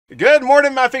Good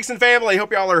morning, my Fixin family.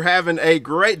 Hope y'all are having a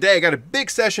great day. I got a big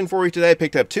session for you today.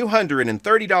 Picked up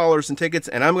 $230 in tickets,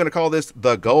 and I'm going to call this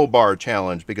the Gold Bar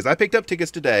Challenge because I picked up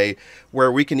tickets today where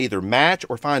we can either match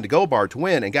or find a gold bar to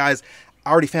win. And guys,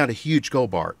 I already found a huge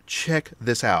gold bar. Check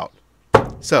this out.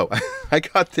 So I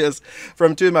got this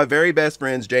from two of my very best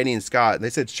friends, Janie and Scott, and they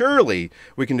said, surely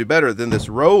we can do better than this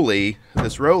Rolly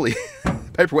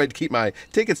paperweight to keep my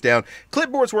tickets down.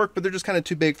 Clipboards work, but they're just kind of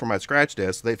too big for my scratch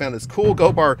desk. So they found this cool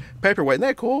gold bar paperweight. Isn't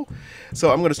that cool?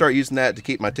 So I'm going to start using that to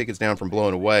keep my tickets down from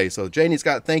blowing away. So Janie,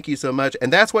 Scott, thank you so much.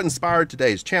 And that's what inspired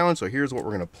today's challenge. So here's what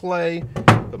we're going to play.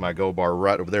 Put my gold bar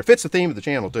right over there. Fits the theme of the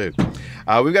channel too.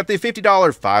 We've got the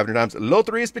 $50 500 times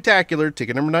Lottery Spectacular,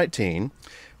 ticket number 19.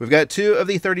 We've got two of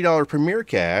the $30 Premier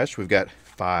Cash. We've got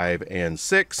 5 and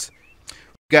 6.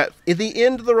 We've got at the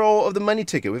end of the roll of the money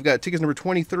ticket, we've got tickets number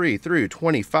 23 through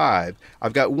 25.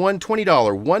 I've got one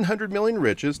 $20 100 million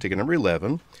riches, ticket number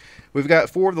 11. We've got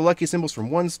 4 of the lucky symbols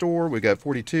from one store. We've got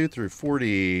 42 through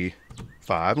 45.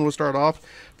 And we'll start off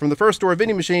from the first store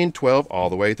vending machine, 12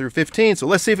 all the way through 15. So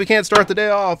let's see if we can't start the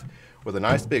day off with a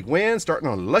nice big win, starting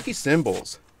on lucky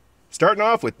symbols. Starting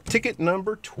off with ticket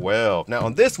number 12. Now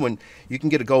on this one, you can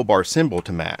get a gold bar symbol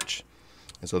to match.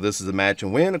 And so this is a match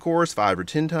and win, of course, 5 or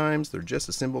 10 times. They're just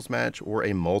a symbols match or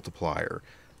a multiplier.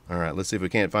 All right, let's see if we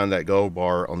can't find that gold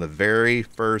bar on the very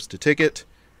first ticket.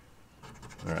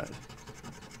 All right.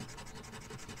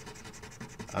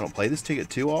 I don't play this ticket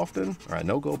too often. All right,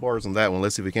 no gold bars on that one.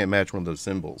 Let's see if we can't match one of those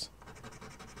symbols.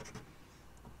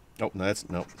 Oh, no,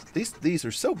 no. These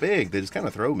are so big, they just kind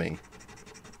of throw me.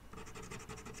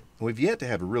 We've yet to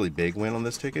have a really big win on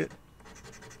this ticket.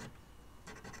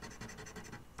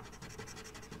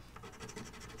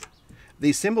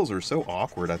 These symbols are so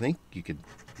awkward, I think you could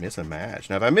miss a match.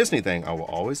 Now, if I miss anything, I will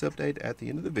always update at the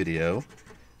end of the video.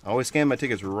 I always scan my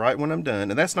tickets right when I'm done.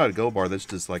 And that's not a gold bar, that's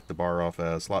just like the bar off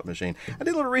a slot machine. I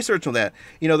did a little research on that.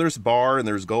 You know, there's bar and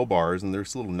there's gold bars, and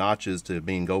there's little notches to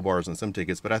being gold bars on some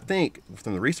tickets. But I think,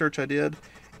 from the research I did,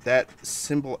 that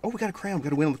symbol, oh, we got a crown, we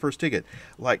got a win on the first ticket.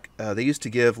 Like, they used to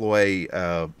give away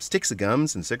sticks of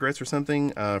gums and cigarettes or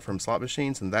something from slot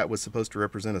machines, and that was supposed to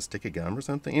represent a stick of gum or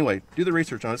something. Anyway, do the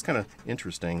research on it, it's kind of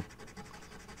interesting.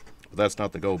 But that's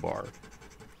not the gold bar.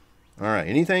 All right,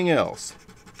 anything else?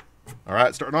 All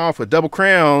right, starting off with double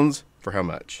crowns. For how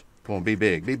much? Come on, be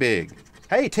big, be big.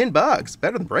 Hey, $10,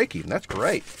 better than break even, that's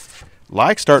great.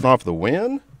 Like starting off with a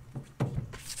win.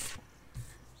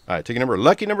 All right, ticket number,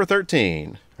 lucky number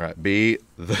 13. All right, be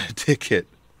the ticket.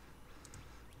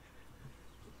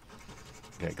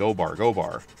 Okay, gold bar, gold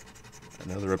bar.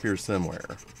 Another up here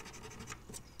somewhere.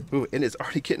 Ooh, and it's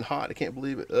already getting hot. I can't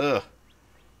believe it. Ugh.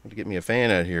 I have to get me a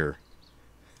fan out here.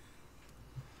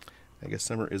 I guess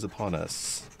summer is upon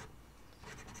us.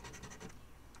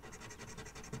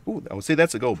 Ooh, I would say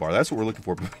that's a gold bar. That's what we're looking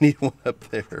for, but we need one up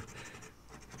there.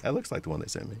 That looks like the one they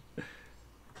sent me.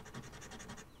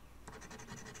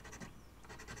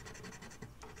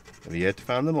 Have yet to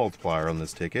find the multiplier on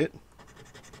this ticket.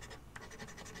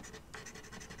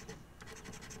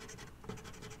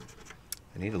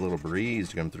 I need a little breeze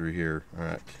to come through here. All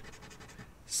right.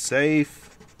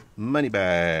 Safe, money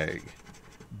bag,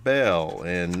 bell,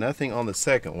 and nothing on the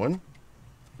second one.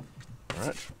 All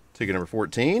right. Ticket number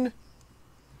 14.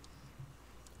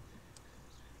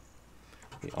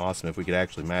 Be awesome if we could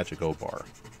actually match a gold bar.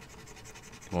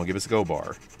 Come on, give us a gold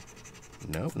bar.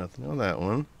 Nope, nothing on that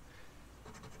one.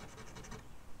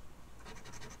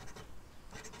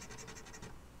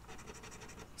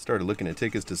 Started looking at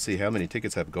tickets to see how many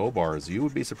tickets have gold bars. You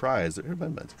would be surprised.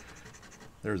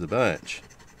 There's a bunch.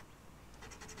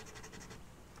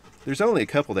 There's only a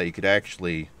couple that you could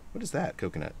actually... What is that?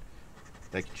 Coconut.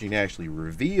 That you can actually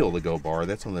reveal the gold bar.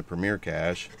 That's on the Premier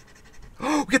Cash.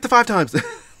 Oh, we get the 5 times.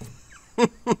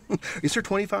 Is there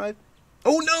 25?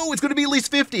 Oh no, it's going to be at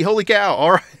least 50. Holy cow.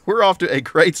 All right, we're off to a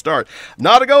great start.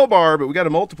 Not a gold bar, but we got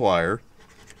a multiplier.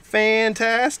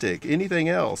 Fantastic. Anything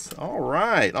else? All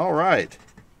right, all right.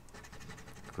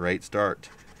 Great start.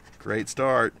 Great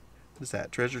start. What is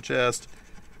that? Treasure chest.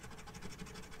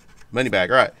 Money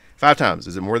bag. All right. 5 times.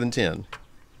 Is it more than 10?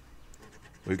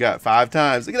 We've got 5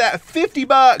 times. Look at that.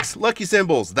 $50. Lucky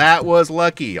symbols. That was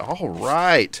lucky. All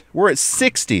right. We're at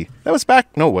 60. That was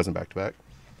back. No, it wasn't back to back.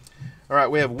 All right.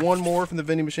 We have one more from the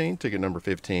vending machine. Ticket number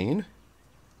 15.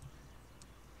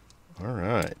 All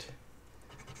right.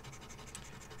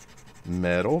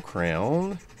 Metal,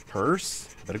 crown, purse.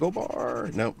 Better go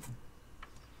bar. Nope.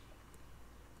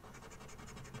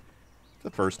 The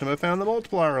first time I found the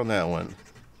multiplier on that one.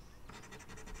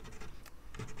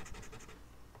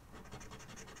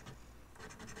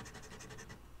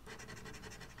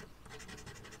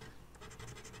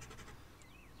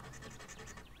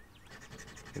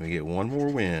 Can we get one more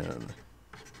win?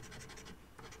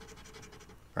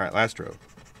 All right, last row.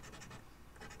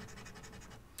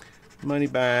 Money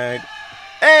bag.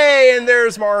 Hey, and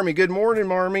there's Marmy. Good morning,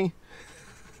 Marmy.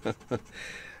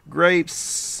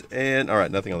 Grapes and all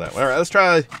right, nothing on that one. All right, let's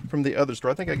try from the other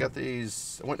store. I think I got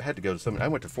these. I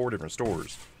went to 4 different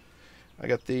stores. I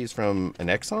got these from an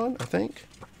Exxon, I think.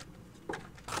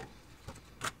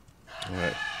 All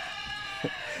right.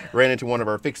 Ran into one of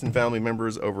our Fixin family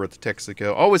members over at the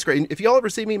Texaco. Always great. If y'all ever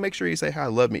see me, make sure you say hi. I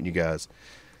love meeting you guys.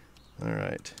 All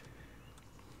right.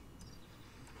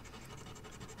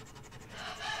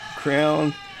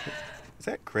 Crown. Is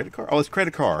that credit card? Oh, it's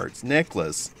credit cards.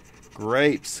 Necklace.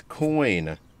 Grapes. Coin.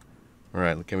 All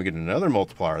right. Can we get another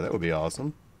multiplier? That would be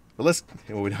awesome. But let's.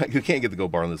 We can't get the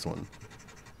gold bar on this one.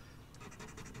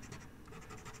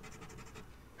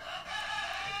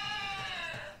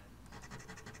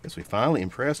 Guess we finally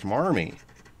impressed Marmy.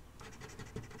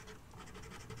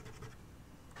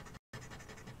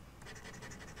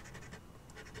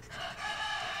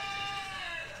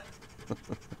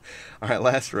 All right,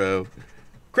 last row.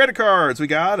 Credit cards, we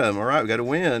got them. All right, we got to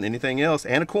win. Anything else?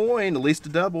 And a coin, at least a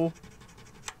double.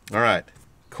 All right,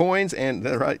 coins and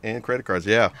and credit cards.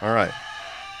 Yeah, all right.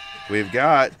 We've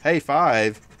got, hey,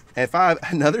 5 and 5,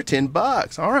 another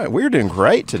 $10. All right, we're doing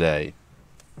great today.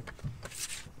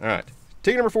 All right,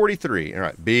 ticket number 43. All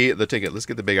right, be the ticket. Let's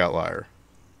get the big outlier.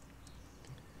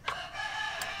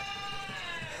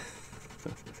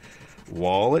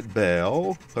 Wallet,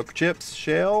 bell, poker chips,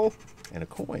 shell, and a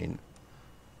coin.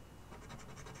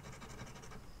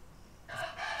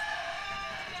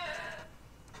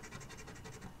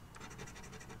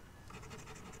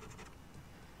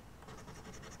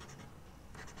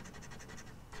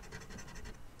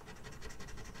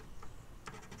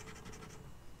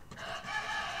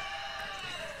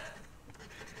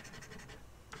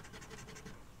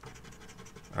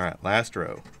 All right, last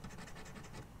row.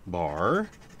 Bar.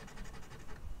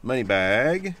 Money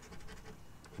bag.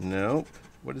 Nope.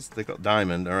 What is they called?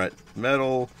 Diamond. All right.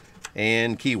 Metal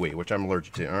and kiwi, which I'm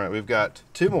allergic to. All right, we've got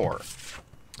 2 more.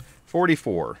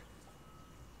 44. All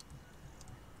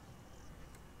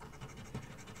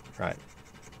right.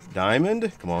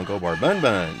 Diamond. Come on, go bar. Bun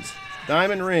buns.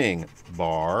 Diamond ring.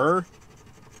 Bar.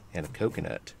 And a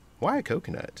coconut. Why a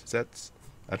coconut? That's,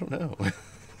 I don't know.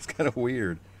 It's kind of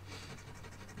weird.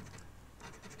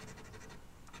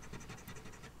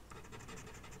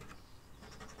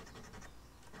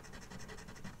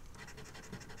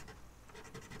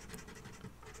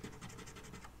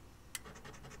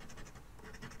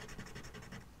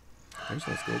 There's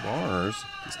those gold bars.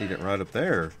 Just need it right up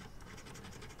there.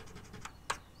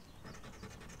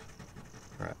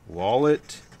 All right,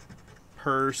 wallet,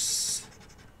 purse,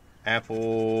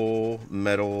 apple,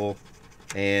 metal,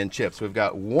 and chips. We've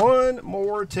got 1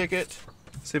 more ticket.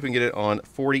 See if we can get it on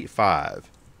 45.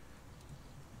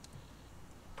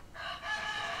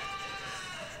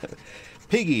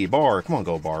 Piggy, bar. Come on,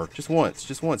 gold bar. Just once.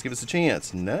 Just once. Give us a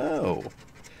chance. No.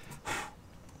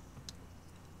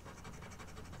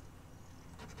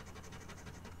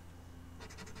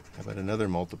 How about another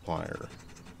multiplier?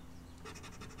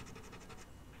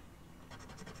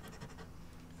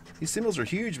 These symbols are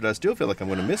huge, but I still feel like I'm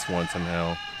going to miss one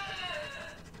somehow.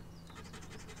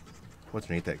 What's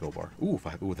underneath that gold bar? Ooh,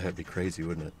 ooh, that'd be crazy,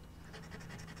 wouldn't it?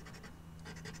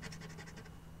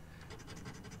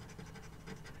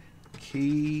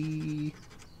 Key,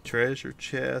 treasure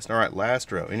chest. All right,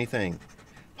 last row. Anything?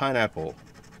 Pineapple,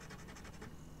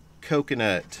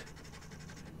 coconut,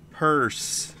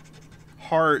 purse,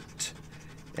 heart,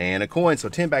 and a coin. So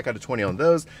 10 back out of 20 on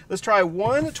those. Let's try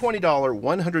one $20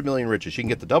 100 million riches. You can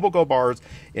get the double gold bars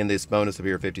in this bonus of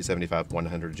here 50, 75,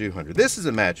 100, 200. This is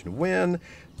Imagine to Win.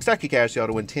 Stack your cash, you ought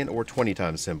to win 10 or 20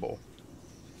 times symbol.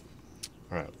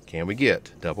 All right, can we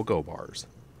get double gold bars?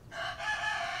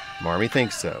 Marmy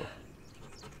thinks so.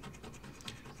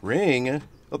 Ring.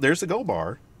 Oh, there's the gold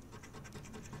bar.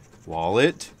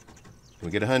 Wallet. Can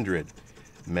we get 100?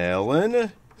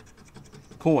 Melon.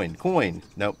 Coin. Coin.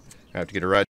 Nope. I have to get it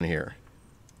right in here.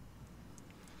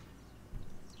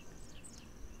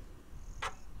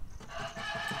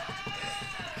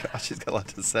 Gosh, she's got a lot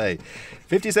to say.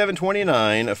 57,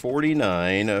 29,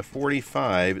 49,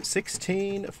 45,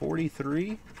 16,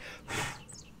 43.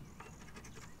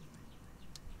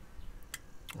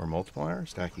 Or multiplier.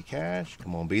 Stack your cash.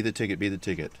 Come on, be the ticket, be the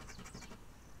ticket.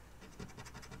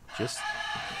 Just,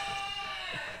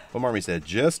 what Marmy said,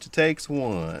 just takes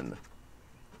one.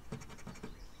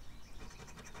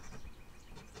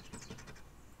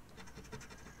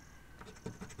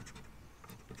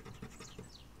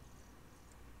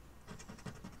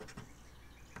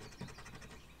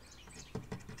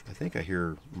 think I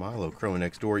hear Milo crowing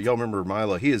next door. Y'all remember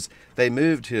Milo? They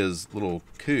moved his little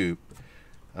coop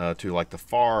to like the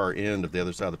far end of the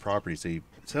other side of the property. So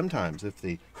sometimes if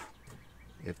the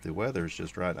weather's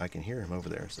just right, I can hear him over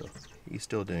there. So he's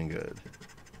still doing good.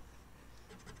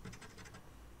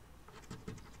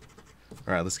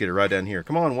 All right, let's get it right down here.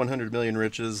 Come on, 100 million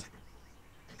riches.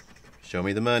 Show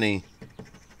me the money.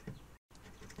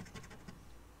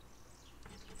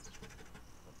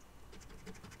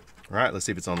 All right, let's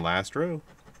see if it's on last row.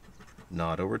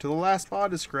 Not over till the last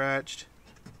spot is scratched.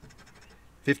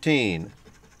 15.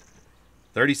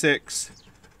 36.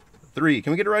 3.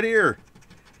 Can we get it right here?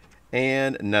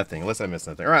 And nothing, unless I missed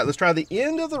something. All right, let's try the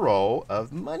end of the roll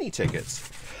of money tickets.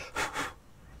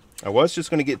 I was just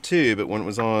going to get 2, but when it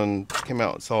was on, came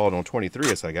out and saw it on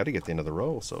 23, I said I got to get the end of the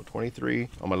roll. So 23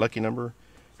 on my lucky number,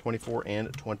 24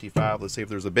 and 25. Let's see if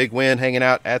there's a big win hanging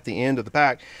out at the end of the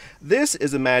pack. This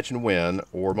is a match and win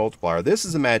or multiplier. This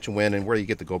is a match and win, and where you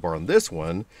get the gold bar on this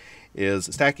one is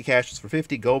a stack of cash is for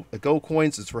 50, gold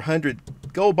coins is for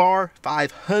 100, gold bar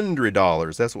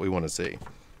 $500. That's what we want to see.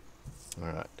 All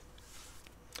right.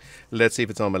 Let's see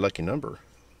if it's on my lucky number.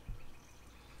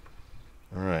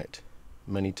 All right.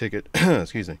 Money ticket,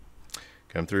 excuse me,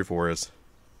 come through for us.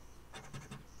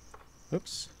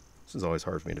 Oops, this is always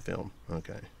hard for me to film.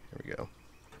 Okay, here we go.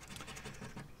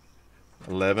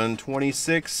 11,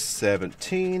 26,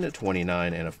 17,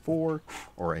 29, and a 4,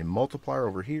 or a multiplier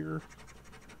over here.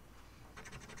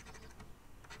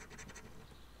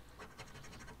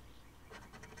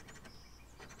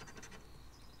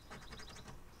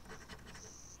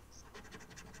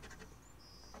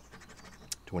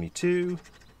 $22,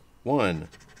 1,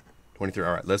 23.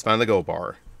 All right, let's find the gold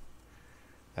bar.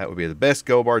 That would be the best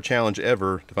gold bar challenge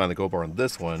ever to find the gold bar on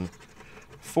this one.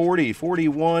 40,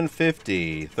 41,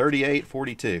 50, 38,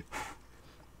 42.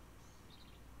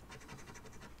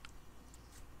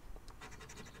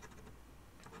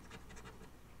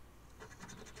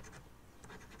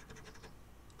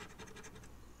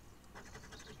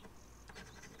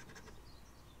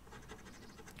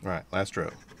 All right, last row.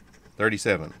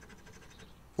 37,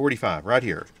 45, right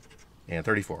here. And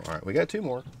 34. All right, we got 2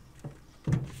 more.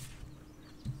 All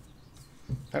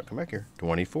right, come back here.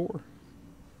 24.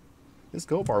 This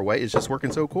gold bar weight is just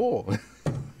working so cool.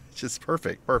 It's just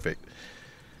perfect, perfect.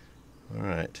 All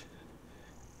right.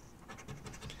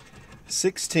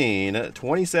 16,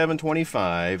 27,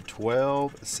 25,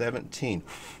 12, 17.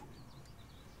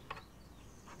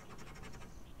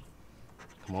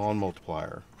 Come on,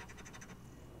 multiplier.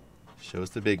 Show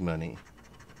us the big money.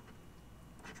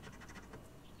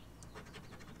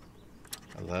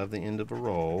 I love the end of a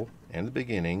roll and the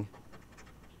beginning.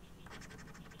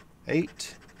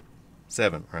 8,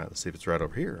 7. All right, let's see if it's right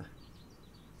over here.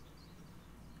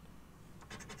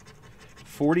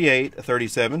 48,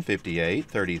 37, 58,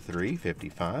 33,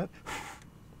 55.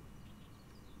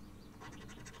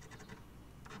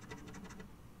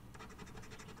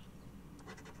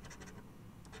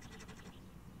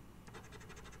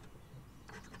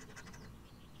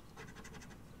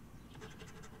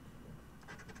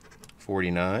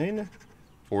 $49,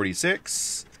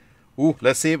 46. Ooh,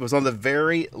 let's see if it was on the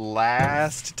very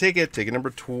last ticket. Ticket number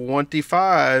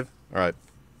 25. All right,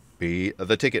 be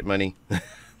the ticket money.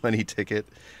 Money ticket.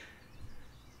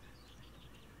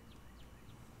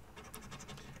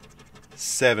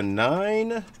 7,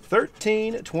 9,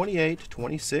 13, 28,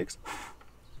 26.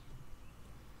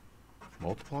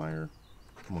 Multiplier.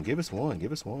 Come on, give us one.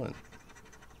 Give us one.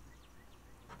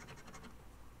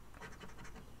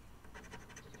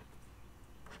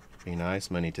 Be nice,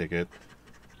 money ticket.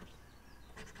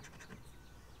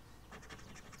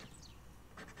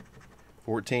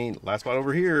 14, last spot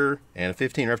over here, and a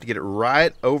 15. We have to get it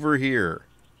right over here.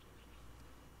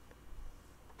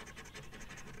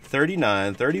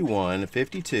 39, 31,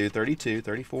 52, 32,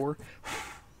 34.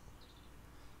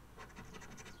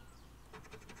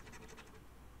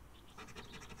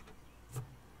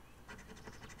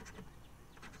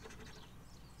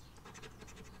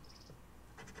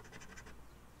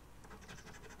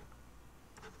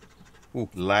 Ooh,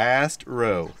 last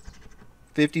row.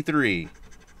 53.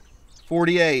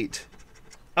 48.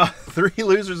 3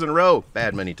 losers in a row.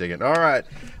 Bad money ticket. All right,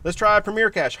 let's try a Premier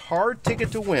Cash. Hard ticket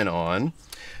to win on.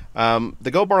 The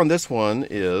gold bar on this one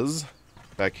is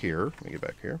back here. Let me get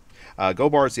back here.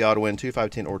 Gold bar is the auto win, 2, 5,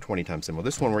 10, or 20 times symbol.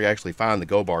 This one where you actually find the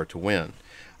gold bar to win.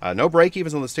 No break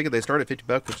evens on this ticket. They start at 50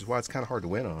 bucks, which is why it's kind of hard to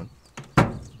win on.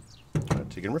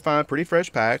 Ticket number 5, pretty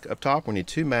fresh pack. Up top, we need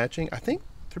 2 matching. I think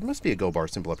there must be a gold bar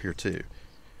symbol up here too.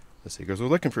 Let's see, because we're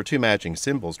looking for 2 matching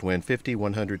symbols to win 50,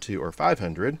 100, 2, or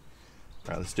 500. All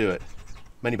right, let's do it.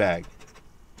 Money bag.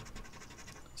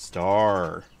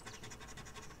 Star.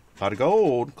 Pot of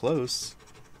gold. Close.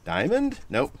 Diamond?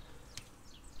 Nope.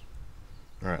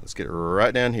 All right, let's get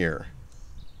right down here.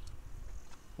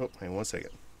 Oh, hang on one second.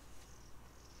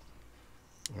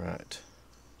 All right.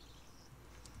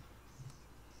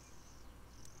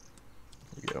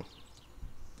 There we go.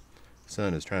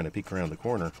 Sun is trying to peek around the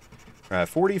corner. All right,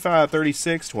 45,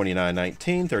 36, 29,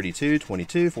 19, 32,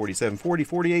 22, 47, 40,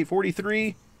 48,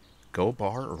 43. Gold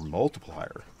bar or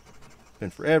multiplier. It's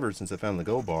been forever since I found the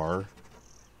gold bar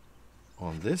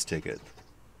on this ticket.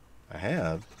 I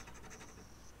have.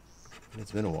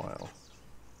 It's been a while.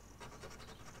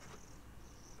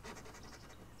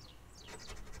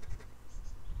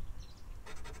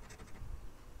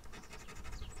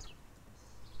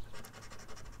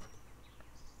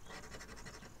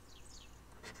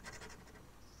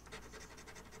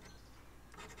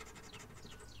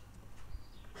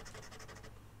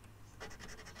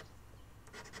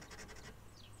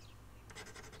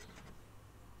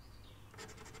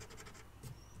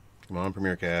 Come on,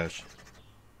 Premier Cash.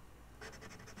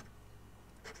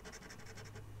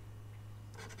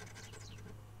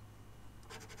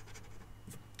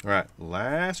 All right,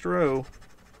 last row.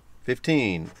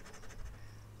 15,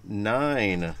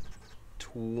 9,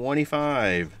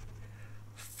 25,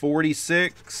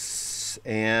 46,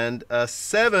 and a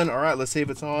 7. All right, let's see if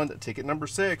it's on ticket number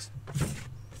 6.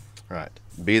 All right,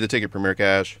 be the ticket, Premier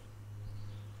Cash.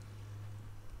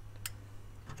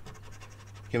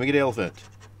 Can we get elephant?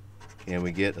 Can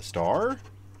we get a star?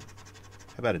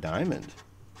 How about a diamond?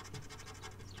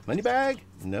 Money bag?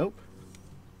 Nope.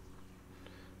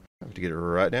 I have to get it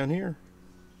right down here.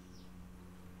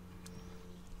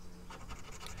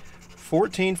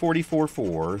 14, 44,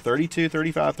 4, 32,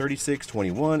 35, 36,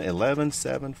 21, 11,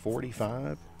 7,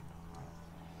 45.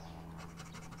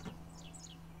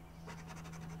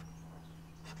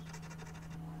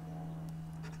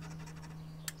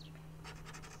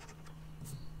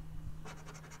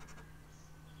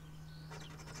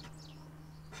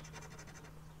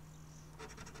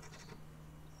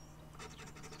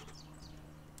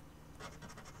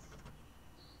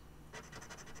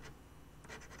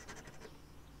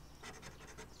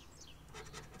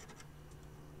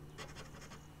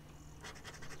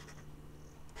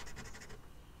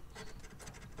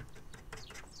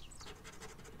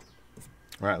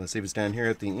 All right, let's see if it's down here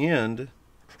at the end.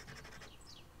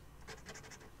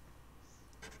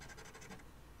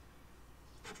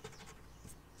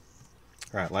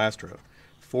 All right, last row.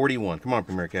 41. Come on,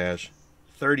 Premier Cash.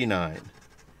 39.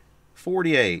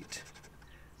 48.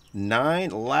 9.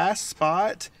 Last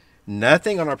spot.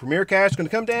 Nothing on our Premier Cash. Going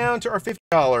to come down to our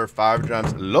 $50 5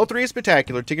 times Lottery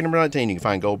Spectacular. Ticket number 19. You can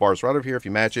find gold bars right over here if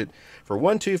you match it for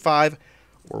 $125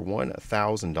 or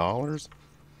 $1,000.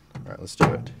 All right, let's do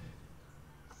it.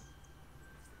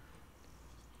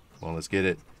 Well, let's get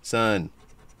it. Sun.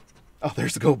 Oh,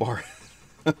 there's the gold bar.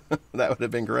 That would have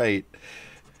been great.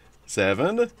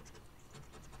 7.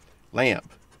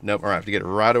 Lamp. Nope. All right, I have to get it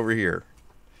right over here.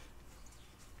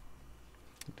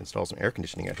 Install some air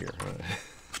conditioning out here.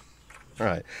 All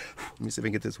right. Let me see if I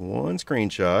can get this one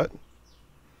screenshot.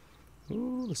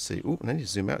 Ooh, let's see. Ooh, I need to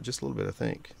zoom out just a little bit, I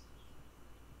think.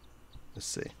 Let's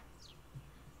see.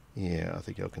 Yeah, I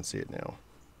think y'all can see it now.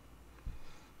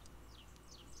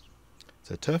 It's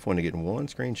a tough one to get in one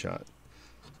screenshot.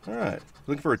 All right.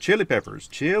 Looking for chili peppers.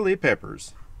 Chili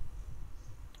peppers.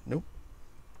 Nope.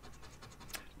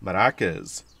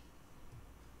 Maracas.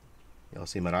 Y'all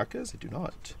see maracas? I do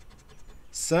not.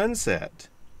 Sunset.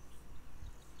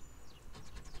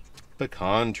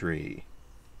 Pecan tree.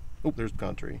 Oh, there's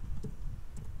pecan tree.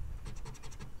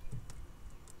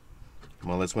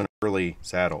 Come on, let's win early.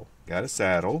 Saddle. Got a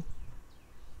saddle.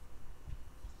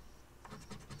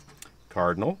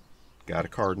 Cardinal. Got a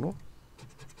cardinal.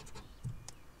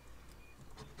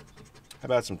 How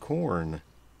about some corn?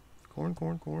 Corn,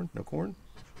 corn, corn. No corn.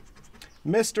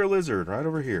 Mr. Lizard, right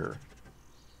over here.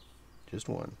 Just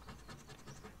one.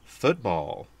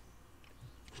 Football.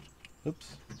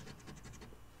 Oops.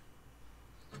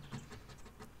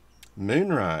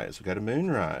 Moonrise. We got a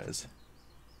moonrise.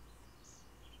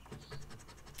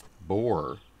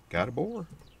 Boar. Got a boar.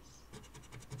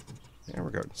 There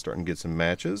we go. Starting to get some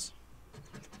matches.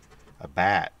 A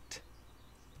bat.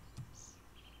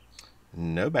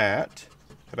 No bat.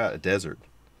 How about a desert?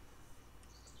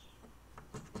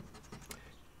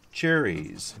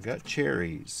 Cherries. Got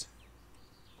cherries.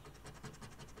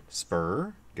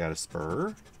 Spur. Got a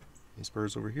spur. Any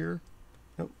spurs over here?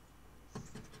 Nope.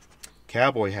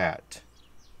 Cowboy hat.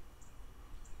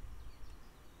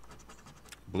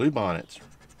 Blue bonnets.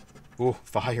 Oh,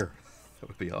 fire. That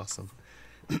would be awesome.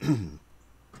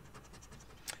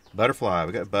 Butterfly.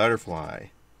 We got butterfly.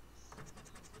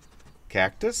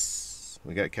 Cactus.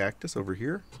 We got cactus over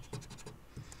here.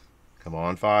 Come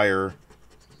on, fire.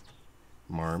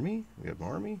 Marmy. We got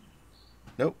Marmy.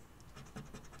 Nope.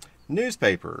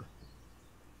 Newspaper.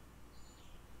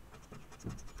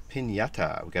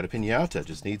 Pinata. We got a pinata.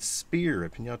 Just needs spear. A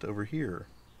pinata over here.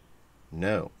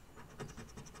 No.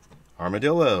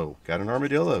 Armadillo. Got an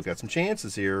armadillo. Got some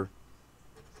chances here.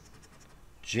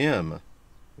 Gem.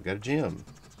 We got a gem.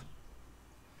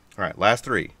 All right, last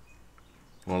three.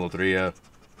 One little three. A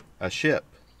ship.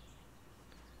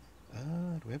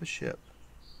 Do we have a ship?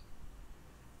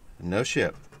 No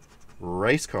ship.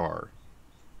 Race car.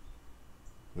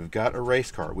 We've got a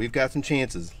race car. We've got some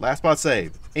chances. Last spot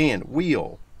save. And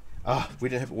wheel. We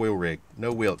didn't have a wheel rig.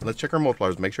 No wheel. Let's check our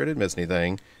multipliers. Make sure I didn't miss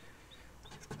anything.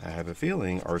 I have a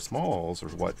feeling our smalls are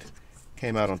what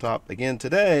came out on top again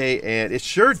today. And it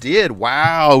sure did.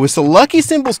 Wow. It was the lucky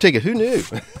symbols ticket. Who knew?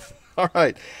 All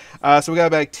right. So we got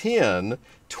back 10,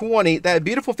 20, that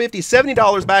beautiful $50,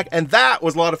 $70 back, and that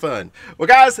was a lot of fun. Well,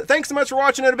 guys, thanks so much for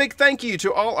watching, and a big thank you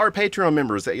to all our Patreon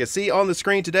members that you see on the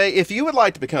screen today. If you would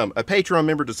like to become a Patreon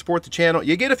member to support the channel,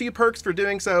 you get a few perks for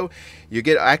doing so. You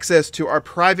get access to our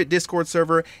private Discord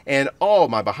server and all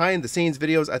my behind-the-scenes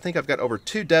videos. I think I've got over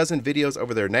 24 videos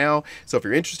over there now, so if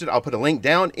you're interested, I'll put a link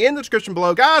down in the description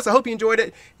below. Guys, I hope you enjoyed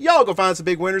it. Y'all go find some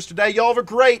big winners today. Y'all have a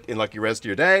great and lucky rest of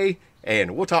your day,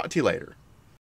 and we'll talk to you later.